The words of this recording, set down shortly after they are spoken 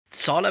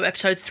Silo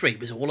Episode 3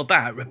 was all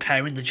about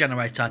repairing the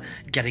generator,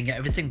 getting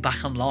everything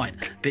back online.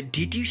 But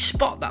did you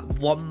spot that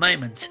one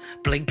moment,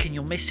 blink and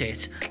you'll miss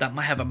it, that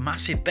may have a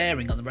massive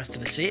bearing on the rest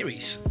of the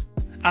series?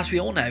 As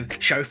we all know,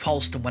 Sheriff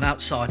Halston went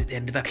outside at the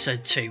end of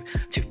episode 2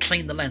 to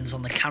clean the lens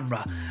on the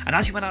camera, and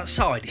as he went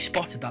outside he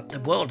spotted that the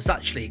world is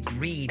actually a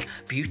green,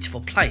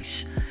 beautiful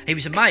place. He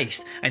was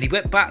amazed and he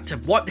went back to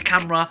wipe the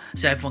camera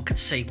so everyone could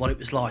see what it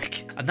was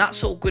like. And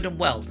that's all good and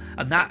well,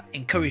 and that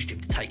encouraged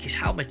him to take his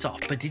helmet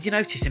off. But did you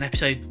notice in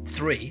episode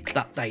 3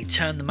 that they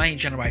turned the main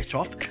generator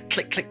off,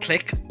 click click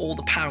click, all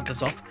the power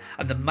goes off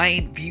and the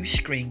main view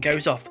screen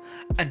goes off,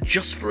 and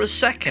just for a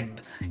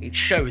second it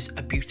shows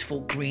a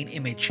beautiful green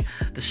image,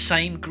 the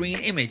same green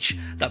image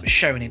that was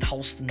shown in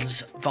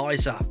Halston's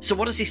visor. So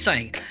what is he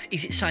saying?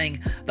 Is it saying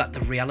that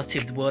the reality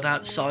of the world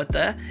outside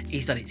there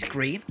is that it's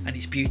green and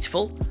it's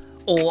beautiful?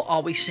 Or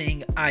are we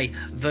seeing a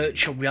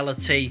virtual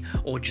reality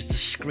or just a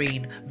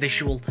screen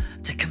visual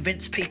to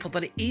convince people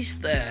that it is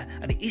there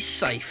and it is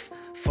safe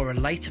for a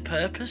later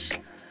purpose?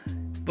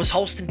 Was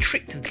Halston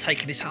tricked into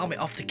taking his helmet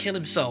off to kill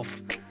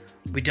himself?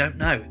 We don't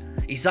know.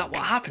 Is that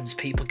what happens?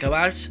 People go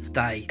out,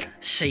 they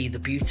see the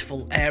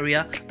beautiful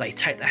area, they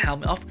take the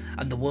helmet off,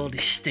 and the world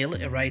is still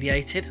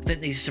irradiated. I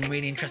think these are some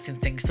really interesting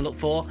things to look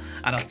for,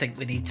 and I think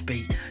we need to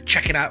be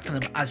checking out for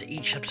them as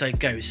each episode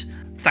goes.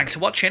 Thanks for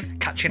watching,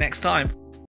 catch you next time.